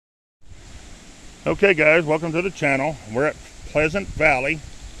Okay guys, welcome to the channel. We're at Pleasant Valley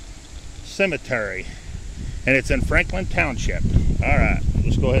Cemetery and it's in Franklin Township. Alright,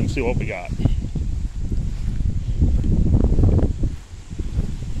 let's go ahead and see what we got.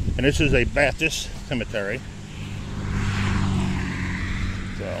 And this is a Baptist cemetery.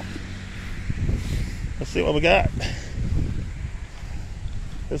 So, let's see what we got.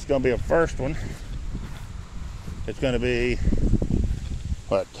 This is going to be a first one. It's going to be,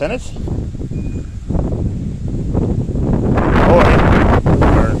 what, tennis? Boy,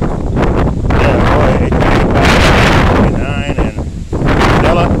 1885 to 1949, and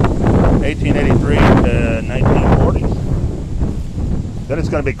Stella, 1883 to 1940. Then it's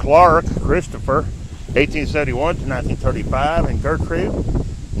going to be Clark, Christopher, 1871 to 1935, and Gertrude,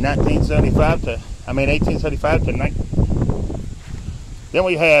 1875 to 19. Then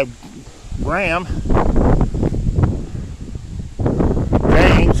we have Graham,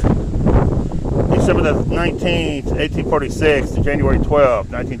 James, December the 19th, 1846 to January 12th,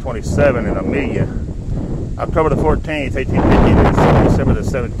 1927, and Amelia, October the 14th, 1850 to December the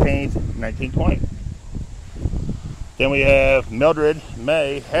 17th, 1920. Then we have Mildred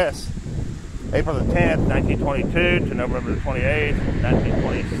May Hess, April the 10th, 1922 to November the 28th,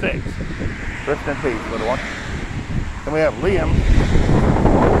 1926. Rest in peace, little one. Then we have Liam.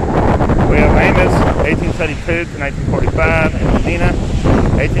 We have Amos, 1872 to 1945, and Nina,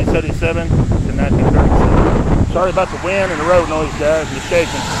 1877 to 1937. Sorry about the wind and the road noise, guys, and the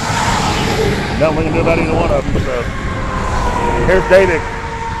shaking. Nothing we can do about either one of them. So here's David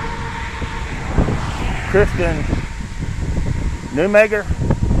Kristen Newmaker,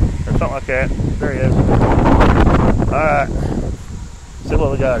 or something like that. There he is. Alright. See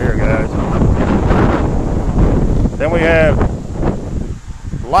what we got here, guys. Then we have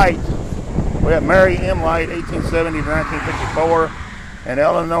Light. We have Mary M. Light, 1870 to 1954, and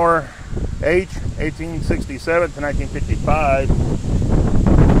Eleanor H., 1867 to 1955.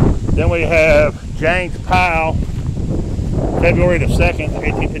 Then we have James Powell, February the 2nd,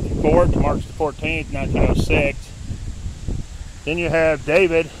 1854 to March the 14th, 1906. Then you have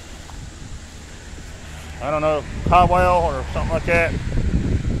David, I don't know, Caldwell or something like that.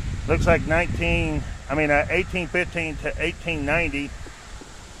 Looks like 1815 to 1890.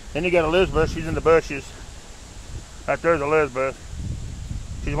 Then you got Elizabeth, she's in the bushes. Right there's Elizabeth.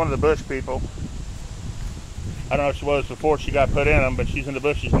 She's one of the bush people. I don't know if she was before she got put in them, but she's in the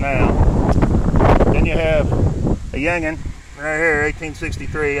bushes now. Then you have a youngin right here,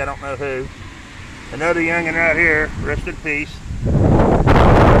 1863, I don't know who. Another youngin right here, rest in peace.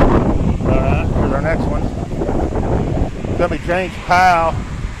 Alright, here's our next one. It's going to be James Powell.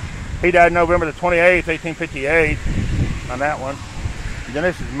 He died November the 28th, 1858 on that one. Then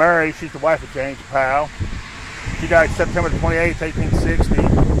this is Mary, she's the wife of James Powell. She died September 28th, 1860.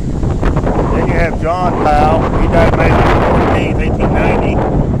 Then you have John Powell. He died May 14th,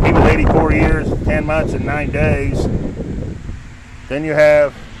 1890. He was 84 years, 10 months, and 9 days. Then you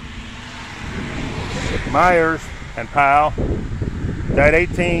have Myers and Powell. Died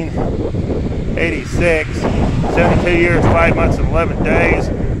 1886, 72 years, 5 months, and 11 days.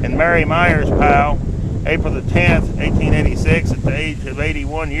 And Mary Myers Powell, April the 10th, 1886, at the age of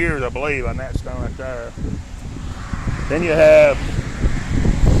 81 years, I believe, on that stone right there. Then you have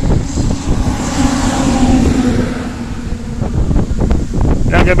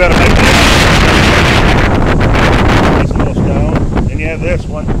not gonna be able to make that. This little stone. Then you have this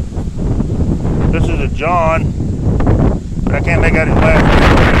one. This is a John, but I can't make out his last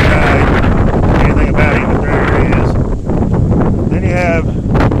name. Anything about him, but there he is. Then you have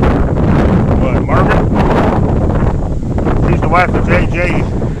what, Margaret? She's the wife of J.J.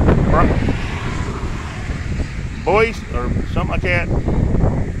 Boyce, or something like that.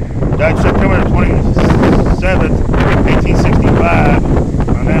 Died September 27th, 1865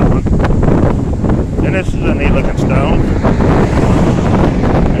 on that one. Then this is a neat looking stone.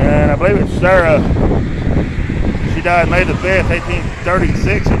 And I believe it's Sarah. She died May the 5th,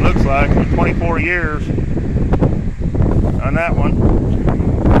 1836, it looks like, with 24 years on that one.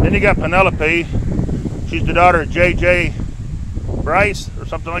 Then you got Penelope. She's the daughter of J.J. Bryce, or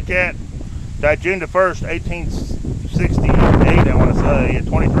something like that. Died June the 1st, 1868, I want to say, at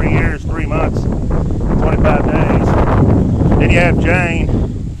 23 years, 3 months, 25 days. Then you have Jane.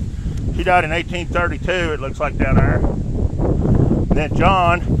 She died in 1832, it looks like down there. And then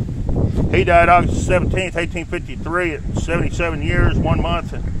John, he died August 17th, 1853, at 77 years, 1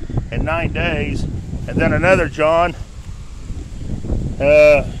 month, and 9 days. And then another John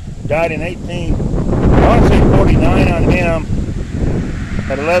died in 49 on him.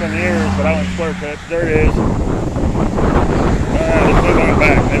 At 11 years, but I went square cuts. There it is. Let's move on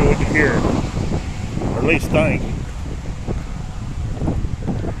back. Maybe we can hear it. least think.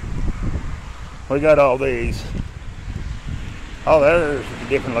 We got all these. Oh, there's a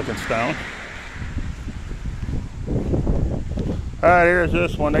different looking stone. Alright, here's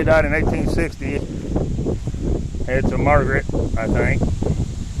this one. They died in 1860. It's a Margaret, I think,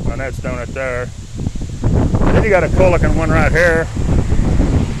 on that stone right there. Then you got a cool looking one right here.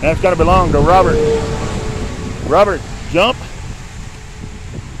 That's got to belong to Robert Jump.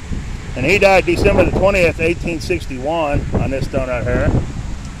 And he died December the 20th, 1861 on this stone right here.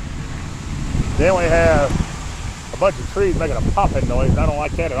 Then we have a bunch of trees making a popping noise. I don't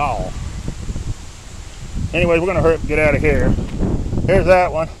like that at all. Anyways, we're going to hurry up and get out of here. Here's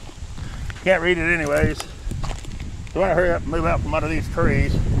that one. Can't read it anyways. So we're going to hurry up and move out from under these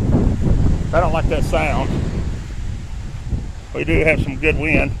trees. I don't like that sound. We do have some good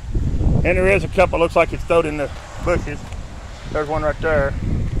wind. And there is a couple, looks like it's stowed in the bushes. There's one right there.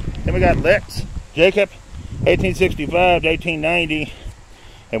 Then we got Lex, Jacob, 1865 to 1890.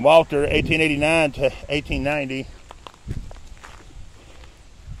 And Walter, 1889 to 1890.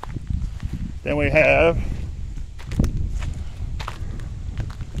 Then we have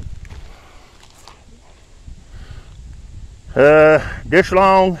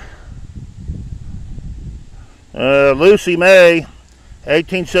Dishlong, Lucy May,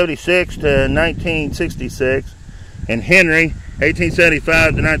 1876 to 1966, and Henry,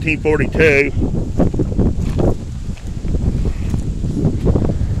 1875 to 1942.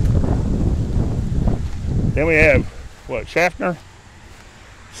 Then we have, what, Schaffner?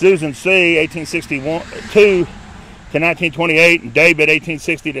 Susan C., 1862 to 1928, and David,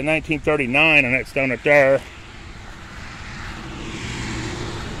 1860 to 1939 on that stone right there.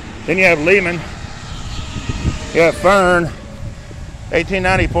 Then you have Lehman. You have Fern,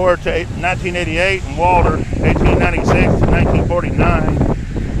 1894 to 1988, and Walter, 1896 to 1949.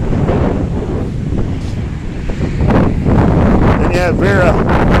 Then you have Vera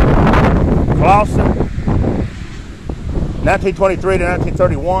Clausen, 1923 to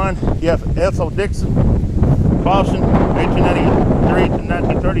 1931. You have Ethel Dixon Clausen, 1893 to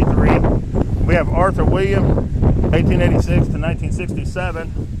 1933. We have Arthur William, 1886 to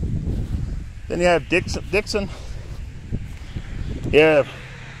 1967. Then you have Dixon. You have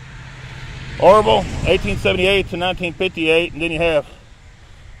Orville, 1878 to 1958. And then you have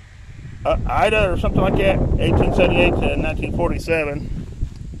Ida or something like that, 1878 to 1947.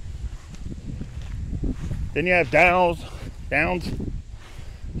 Then you have Downs.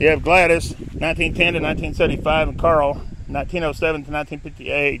 You have Gladys, 1910 to 1975, and Carl, 1907 to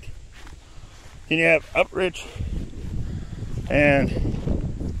 1958. Then you have Uprich,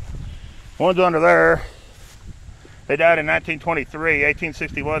 and one's under there. They died in 1923,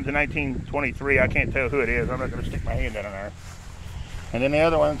 1861 to 1923. I can't tell who it is. I'm not going to stick my hand in there. And then the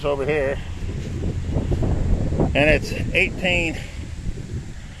other one's over here, and it's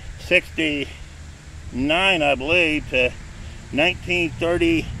 1869, I believe, to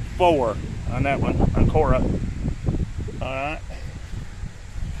 1934 on that one, on Cora. Alright.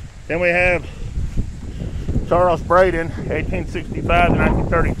 Then we have Charles Braden, 1865 to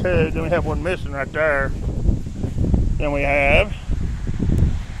 1932. Then we have one missing right there. Then we have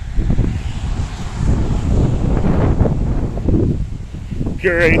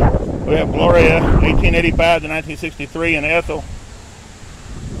Curie. We have Gloria, 1885 to 1963, and Ethel,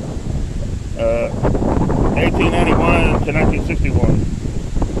 1891 to 1961.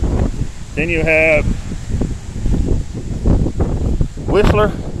 Then you have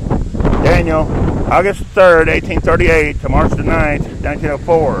Whistler Daniel, August 3rd, 1838 to March the 9th,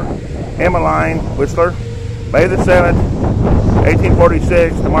 1904. Emmeline Whistler, May the 7th,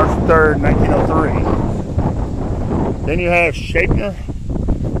 1846 to March the 3rd, 1903. Then you have Shapner.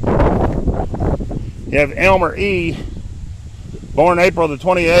 You have Elmer E., born April the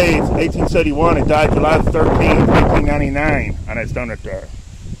 28th, 1871, and died July the 13th, 1899 on that stone right there.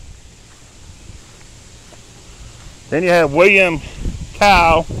 Then you have William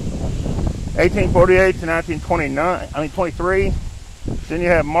Cow, 1848 to 23. Then you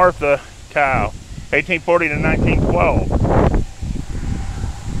have Martha Cow, 1840 to 1912.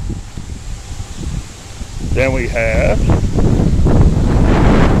 Then we have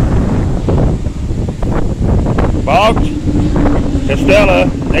Boggs Costella,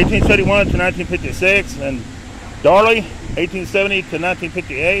 1871 to 1956, and Darley, 1870 to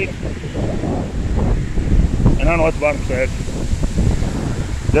 1958. And I don't know what the bottom said.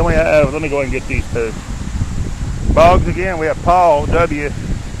 Then we have, let me go ahead and get these two. Boggs again, we have Paul W.,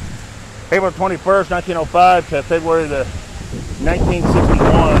 April 21st, 1905 to February the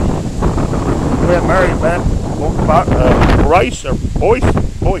 1961. We have Mary Beth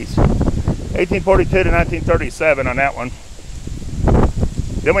Boyce, 18 1842 to 1937 on that one.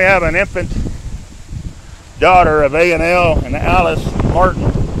 Then we have an infant daughter of A&L and Alice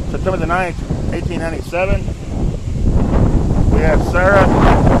Martin, September the 9th, 1897. We have Sarah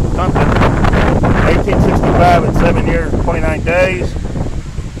Thompson, 1865 and 7 years and 29 days.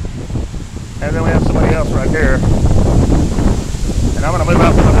 And then we have somebody else right here. And I'm going to move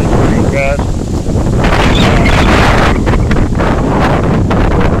out some of these trees, guys.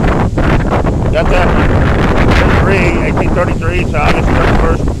 Got that 1833 to August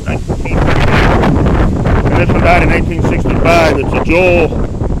 31st, 1932. And this one died in 1865. It's a Joel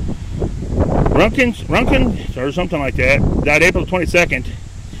Runkins or something like that. Died April 22nd.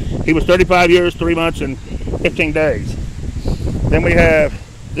 He was 35 years, 3 months, and 15 days. Then we have,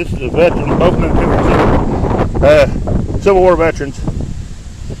 this is a veteran, both of them are Civil War veterans.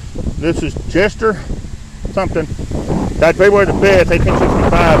 This is Chester something. Died February the 5th,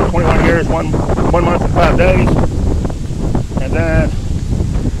 1865, 21 years, 1 month and 5 days. And then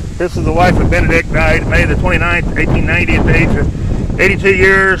this is the wife of Benedict, died May the 29th, 1890 at the age of 82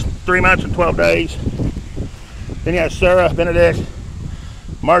 years, 3 months and 12 days. Then you have Sarah Benedict,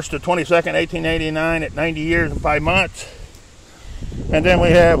 March the 22nd, 1889 at 90 years and 5 months. And then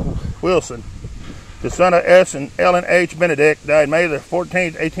we have Wilson, the son of S. and Ellen H. Benedict, died May the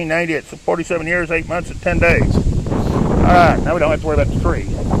 14th, 1890 at 47 years, 8 months and 10 days. All right, now we don't have to worry about the tree.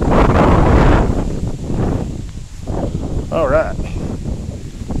 All right.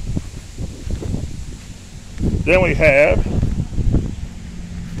 Then we have,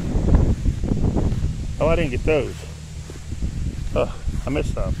 oh, I didn't get those. Oh, I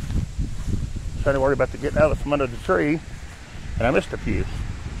missed some. Trying to worry about getting out from under the tree, and I missed a few.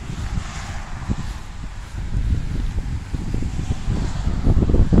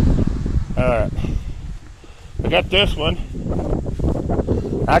 Alright. I got this one.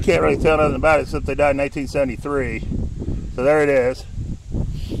 I can't really tell nothing about it since they died in 1873. So there it is.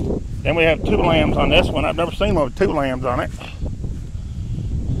 Then we have 2 lambs on this one. I've never seen one with 2 lambs on it.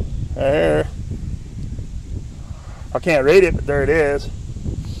 There. I can't read it, but there it is.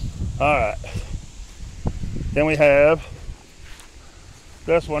 Alright. Then we have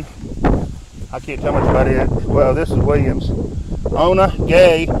this one. I can't tell much about it. Well, this is Williams. Ona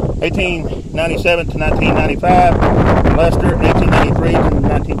Gay, 1897 to 1995. Lester, 1893 to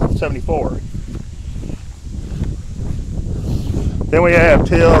 1974. Then we have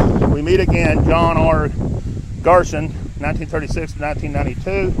till we meet again, John R. Garson, 1936 to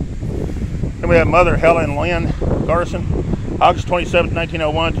 1992. Then we have Mother Helen Lynn Garson, August 27,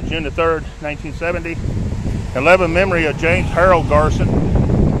 1901 to June the 3rd, 1970. 11 memory of James Harold Garson,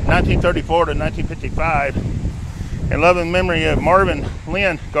 1934 to 1955. And loving memory of Marvin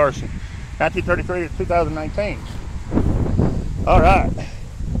Lynn Garson, 1933 to 2019. All right.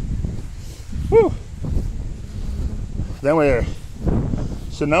 Whew. Then we're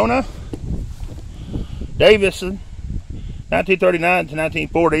Sonona Davison, 1939 to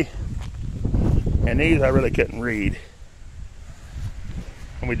 1940. And these I really couldn't read.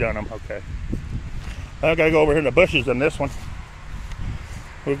 And we done them, okay. I gotta go over here in the bushes on this one.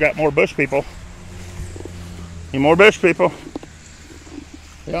 We've got more bush people. Any more bush people?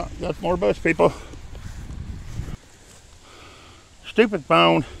 Yeah, got more bush people. Stupid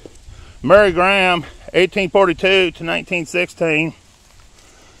phone. Mary Graham, 1842 to 1916.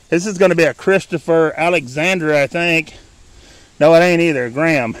 This is going to be a Christopher Alexander, I think. No, it ain't either.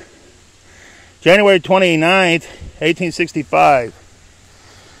 Graham. January 29th, 1865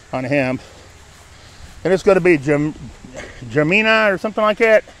 on him. And it's going to be Jamina or something like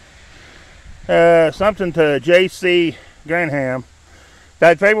that. Something to J.C. Granham.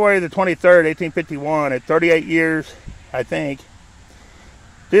 Died February the 23rd, 1851 at 38 years, I think.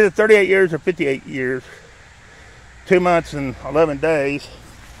 It's either 38 years or 58 years. 2 months and 11 days.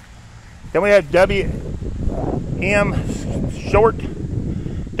 Then we have W.M. Short.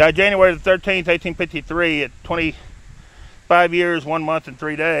 Died January the 13th, 1853 at 25 years, 1 month and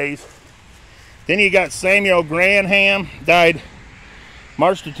 3 days. Then you got Samuel Granham. Died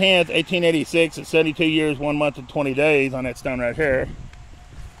March the 10th, 1886 at 72 years, 1 month and 20 days on that stone right here.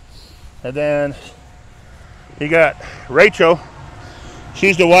 And then you got Rachel.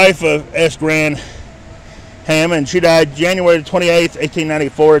 She's the wife of S. Granham, and she died January the 28th,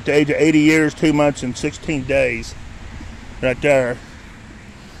 1894 at the age of 80 years, 2 months and 16 days. Right there.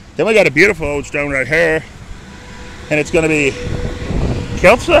 Then we got a beautiful old stone right here. And it's going to be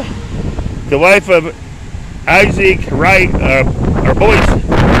Kelsa, the wife of Isaac Wright, or Boyce, something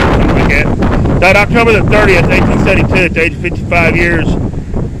like that. Died October the 30th, 1872 at the age of 55 years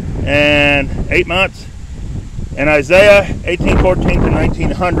and 8 months. And Isaiah, 1814 to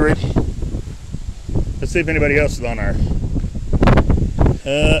 1900. Let's see if anybody else is on there.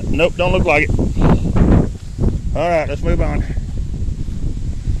 Nope, don't look like it. All right, let's move on.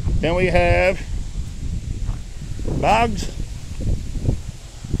 Then we have Boggs.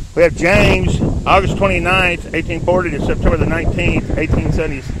 We have James, August 29th, 1840 to September the 19th,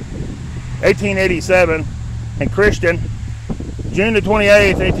 1887. And Christian, June the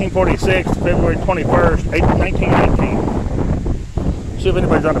 28th, 1846 to February 21st, 1919. See if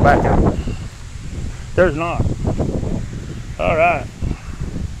anybody's on the back of it. There's not. All right.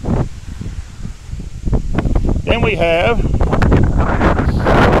 Then we have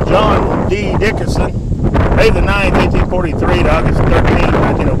John D. Dickinson, May the 9th, 1843 to August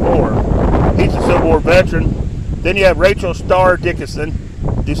 13th, 1904. He's a Civil War veteran. Then you have Rachel Starr Dickinson,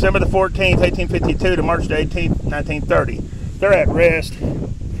 December the 14th, 1852 to March the 18th, 1930. They're at rest.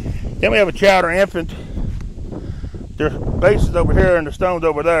 Then we have a Chowder infant. Their base is over here and the stone's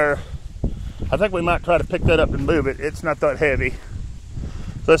over there. I think we might try to pick that up and move it. It's not that heavy.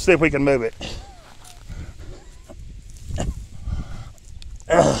 So let's see if we can move it.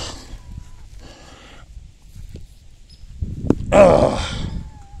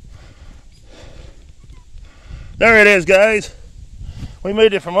 There it is, guys. We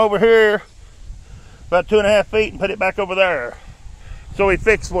moved it from over here about 2.5 feet and put it back over there. So we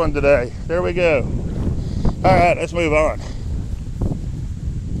fixed one today. There we go. All right, let's move on.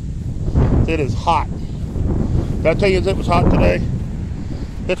 It is hot. Did I tell you it was hot today?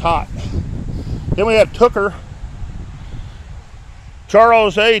 It's hot. Then we have Tooker.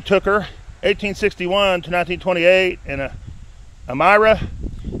 Charles A. Tooker, 1861 to 1928, and Amira,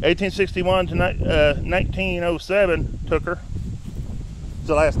 1861 to 1907. Tooker. It's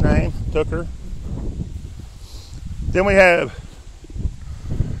the last name, Tooker. Then we have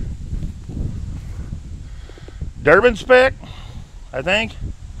Durbin Speck, I think.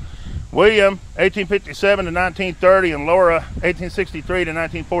 William, 1857 to 1930, and Laura, 1863 to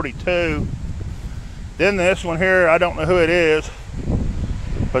 1942. Then this one here, I don't know who it is,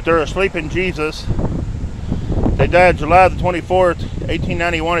 but they're asleep in Jesus. They died July the 24th,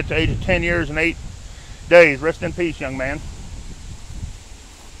 1891 at the age of 10 years and 8 days. Rest in peace, young man.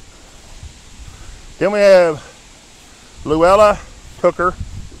 Then we have Luella Tooker,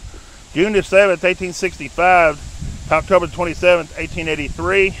 June the 7th, 1865 to October 27th,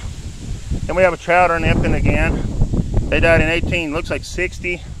 1883. Then we have a Chowder and infant again. They died in looks like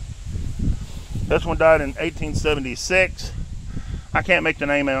 60. This one died in 1876. I can't make the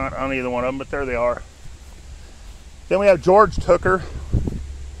name out on either one of them, but there they are. Then we have George Tooker.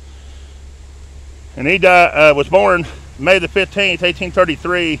 And he was born May the 15th,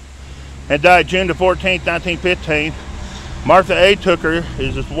 1833, and died June the 14th, 1915. Martha A. Tooker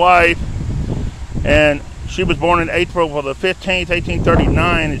is his wife, and she was born in April the 15th,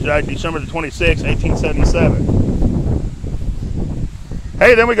 1839, and died December the 26th, 1877.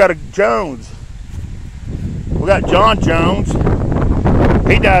 Hey, then we got a Jones. We got John Jones.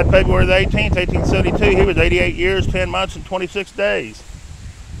 He died February the 18th, 1872. He was 88 years, 10 months, and 26 days.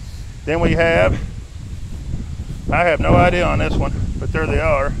 Then we have, I have no idea on this one, but there they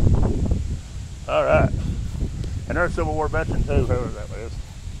are. All right. And they're a Civil War veteran too, whoever that is.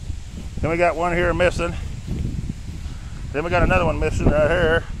 Then we got one here missing. Then we got another one missing right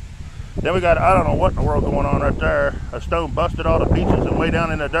here. Then we got, I don't know what in the world going on right there. A stone busted all the pieces and way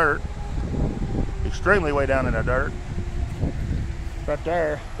down in the dirt. Extremely way down in the dirt. Right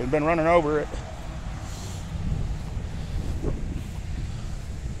there. They've been running over it.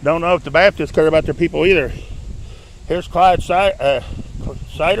 Don't know if the Baptists care about their people either. Here's Clyde Sider,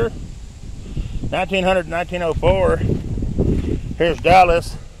 1900 to 1904. Here's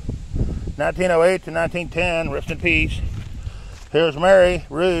Dallas, 1908 to 1910. Rest in peace. Here's Mary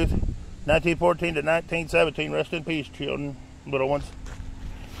Ruth, 1914 to 1917. Rest in peace, children, little ones.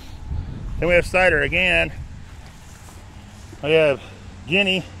 Then we have Sider again. We have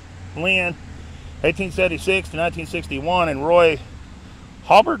Jenny Lynn, 1876 to 1961, and Roy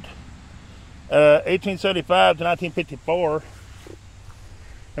Halbert, 1875 to 1954.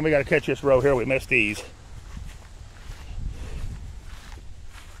 And we got to catch this row here. We missed these.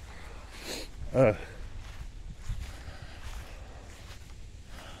 It's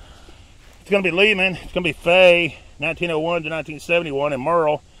going to be Lehman. It's going to be Fay, 1901 to 1971, and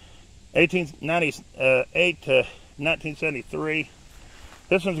Merle, 1898 to 1973.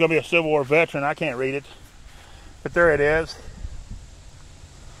 This one's going to be a Civil War veteran. I can't read it, but there it is.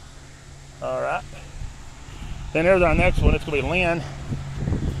 All right. Then there's our next one. It's going to be Lynn.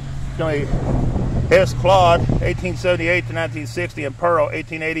 It's going to be S. Claude, 1878 to 1960, and Pearl,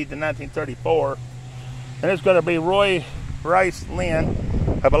 1880 to 1934. And it's going to be Roy Rice Lynn,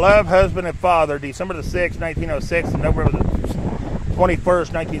 A beloved husband and father, December the 6th, 1906 to November the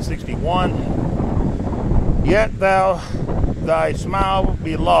 21st, 1961. Yet thy smile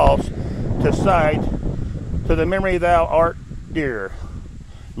be lost to sight, to the memory thou art dear.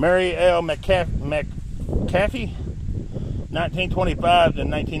 Mary L. McCaffey, 1925 to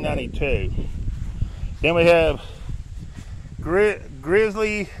 1992. Then we have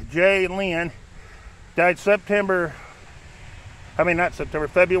Grizzly J. Lynn, died February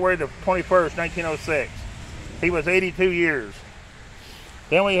the 21st, 1906. He was 82 years.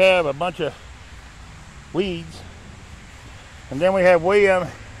 Then we have a bunch of weeds. And then we have William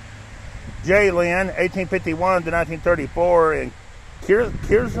J. Lynn, 1851 to 1934, and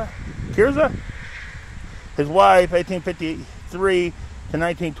Kirza, his wife, 1853 to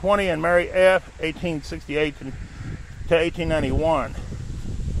 1920, and Mary F., 1868 to 1891.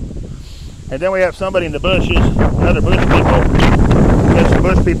 And then we have somebody in the bushes, another bush people. There's some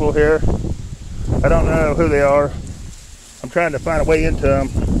bush people here. I don't know who they are. I'm trying to find a way into them.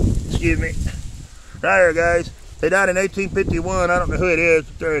 Excuse me. Right here, guys. They died in 1851. I don't know who it is,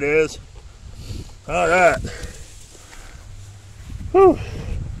 but there it is. All right. Whew.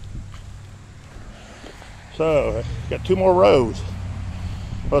 So, got 2 more rows.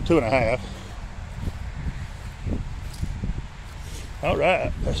 Well, 2.5. All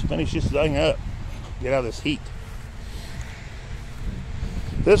right, let's finish this thing up. Get out of this heat.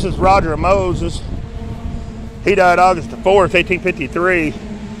 This is Roger Moses. He died August the 4th, 1853.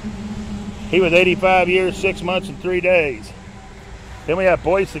 He was 85 years, 6 months, and 3 days. Then we have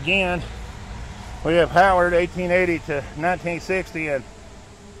Boyce again. We have Howard, 1880 to 1960, and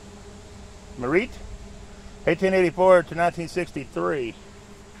Marit, 1884 to 1963.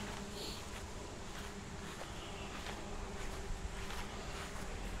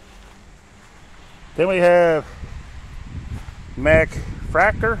 Then we have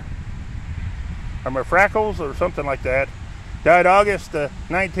McFracker, or McFrackles, or something like that. Died August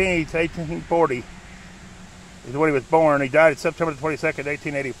 19th, 1840. Is when he was born. He died September 22nd,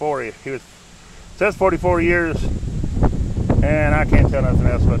 1884. He was, says 44 years, and I can't tell nothing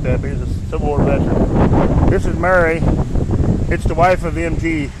else about that, but he's a Civil War veteran. This is Mary. It's the wife of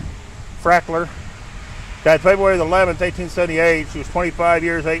M.G. Frackler. Died February the 11th, 1878. She was 25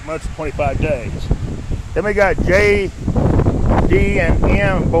 years, 8 months, and 25 days. Then we got J, D, and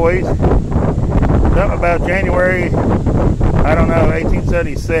M boys. Something about January, I don't know,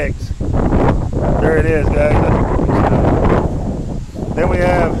 1876. There it is, guys. Then we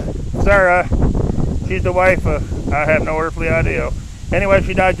have Sarah. She's the wife of, I have no earthly idea. Anyway,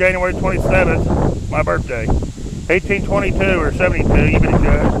 she died January 27th, my birthday. 1822 or 72, you better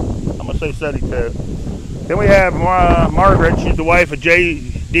judge. I'm going to say 72. Then we have Margaret. She's the wife of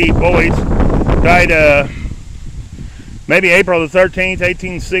J.D. Boyce. Died maybe April the 13th,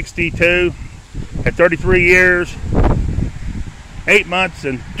 1862. At 33 years, 8 months,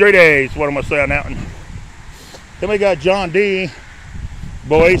 and 3 days. What am I saying on that one? Then we got John D.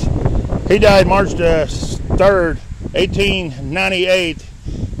 Boyce. He died March the 3rd, 1898.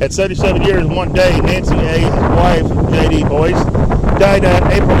 At 77 years and 1 day. Nancy A. wife of J.D. Boyce. Died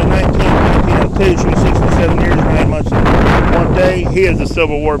April the 19th, 1902. She was 67 years, 9 months, and 1 day. He is a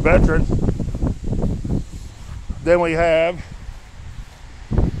Civil War veteran. Then we have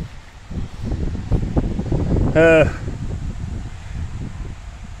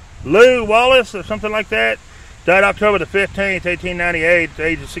Lou Wallace or something like that. Died October the 15th, 1898, at the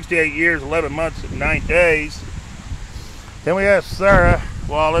age of 68 years, 11 months, and 9 days. Then we have Sarah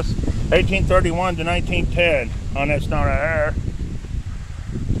Wallace, 1831 to 1910, on that stone right there.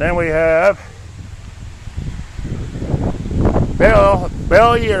 Then we have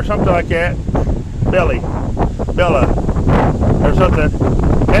Belly or something like that. Bella or something.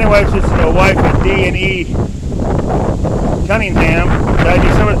 Anyways, this is the wife of D&E Cunningham. Died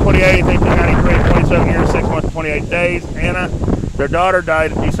December 28th, 1893, 27 years, 6 months, 28 days. Anna, their daughter,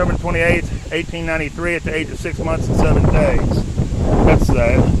 died December 28th, 1893, at the age of 6 months and 7 days. That's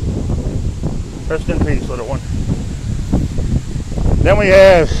sad. Rest in peace, little one. Then we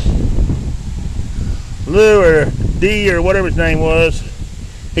have Lou or D or whatever his name was.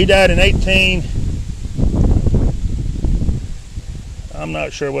 He died in I'm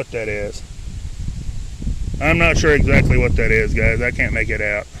not sure what that is. I'm not sure exactly what that is, guys. I can't make it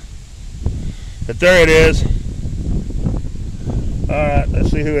out. But there it is. Alright,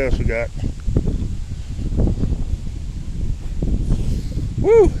 let's see who else we got.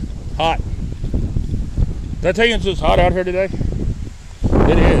 Woo! Hot. Did I tell you it's just hot out here today?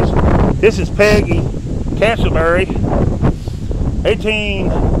 It is. This is Peggy Castleberry.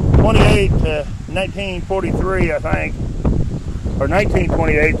 1828 to 1943, I think. or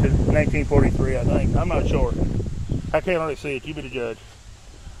 1928 to 1943, I think. I'm not sure. I can't really see it. You be the judge.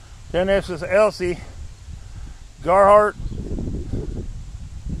 Then this is Elsie Garhart.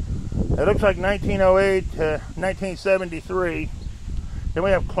 It looks like 1908 to 1973. Then we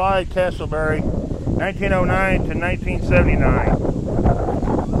have Clyde Castleberry, 1909 to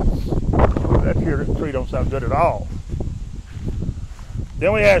 1979. That here tree don't sound good at all.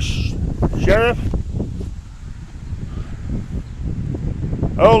 Then we have Sheriff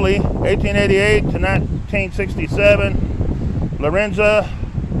Ole, 1888 to 1967. Lorenza,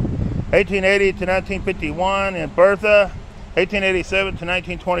 1880 to 1951. And Bertha, 1887 to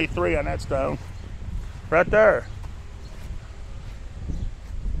 1923 on that stone. Right there.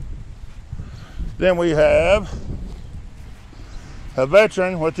 Then we have a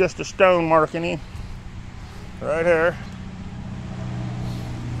veteran with just a stone marking him. Right here.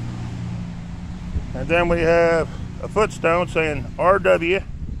 And then we have a footstone saying RM.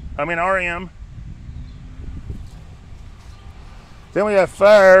 Then we have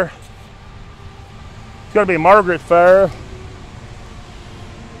Fire. It's going to be Margaret Fire.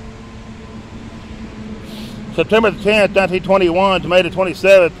 September the 10th, 1921 to May the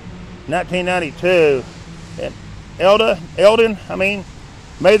 27th, 1992. And Eldon,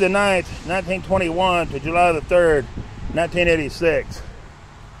 May the 9th, 1921 to July the 3rd, 1986.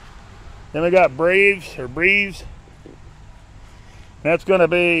 Then we got Breves. That's going to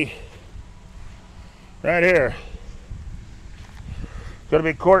be right here. It's going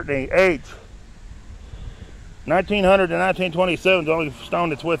to be Courtney H. 1900 to 1927 is the only stone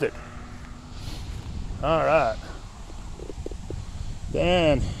that's with it. All right.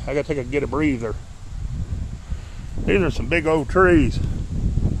 Then I got to get a breather. These are some big old trees.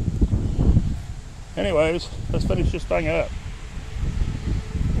 Anyways, let's finish this thing up.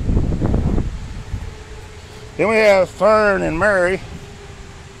 Then we have Fern and Mary.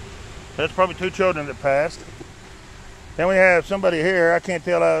 That's probably two children that passed. Then we have somebody here. I can't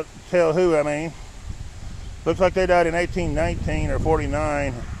tell who. Looks like they died in 1819 or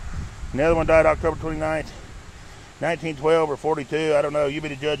 49. And the other one died October 29th, 1912 or 42. I don't know. You be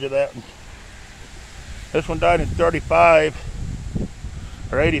the judge of that. This one died in 35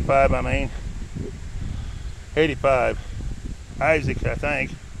 or 85. 85. Isaac, I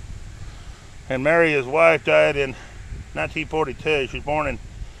think. And Mary, his wife, died in 1942. She was born in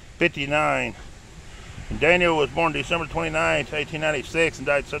 59. And Daniel was born December 29th, 1896 and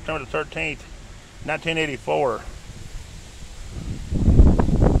died September the 13th, 1984.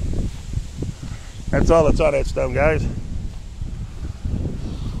 That's all that's on that stone, guys.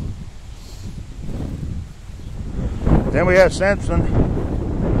 Then we have Simpson.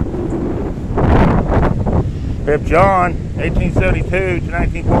 We have John, 1872 to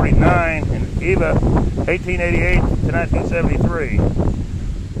 1949, and Eva, 1888 to 1973.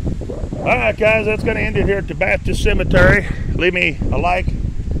 Alright guys, that's going to end it here at the Baptist Cemetery. Leave me a like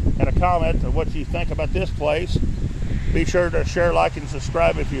and a comment of what you think about this place. Be sure to share, like, and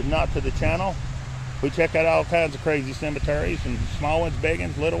subscribe if you're not to the channel. We check out all kinds of crazy cemeteries, and small ones, big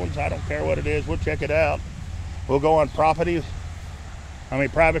ones, little ones. I don't care what it is. We'll check it out. We'll go on private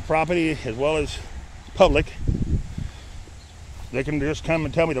property as well as public. They can just come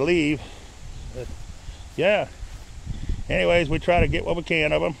and tell me to leave. But yeah. Anyways, we try to get what we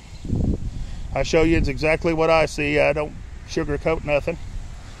can of them. I show you exactly what I see. I don't sugarcoat nothing.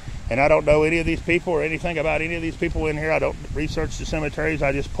 And I don't know any of these people or anything about any of these people in here. I don't research the cemeteries.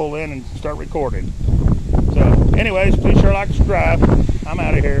 I just pull in and start recording. So anyways, please share, like, subscribe. I'm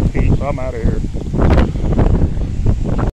out of here. Peace. I'm out of here.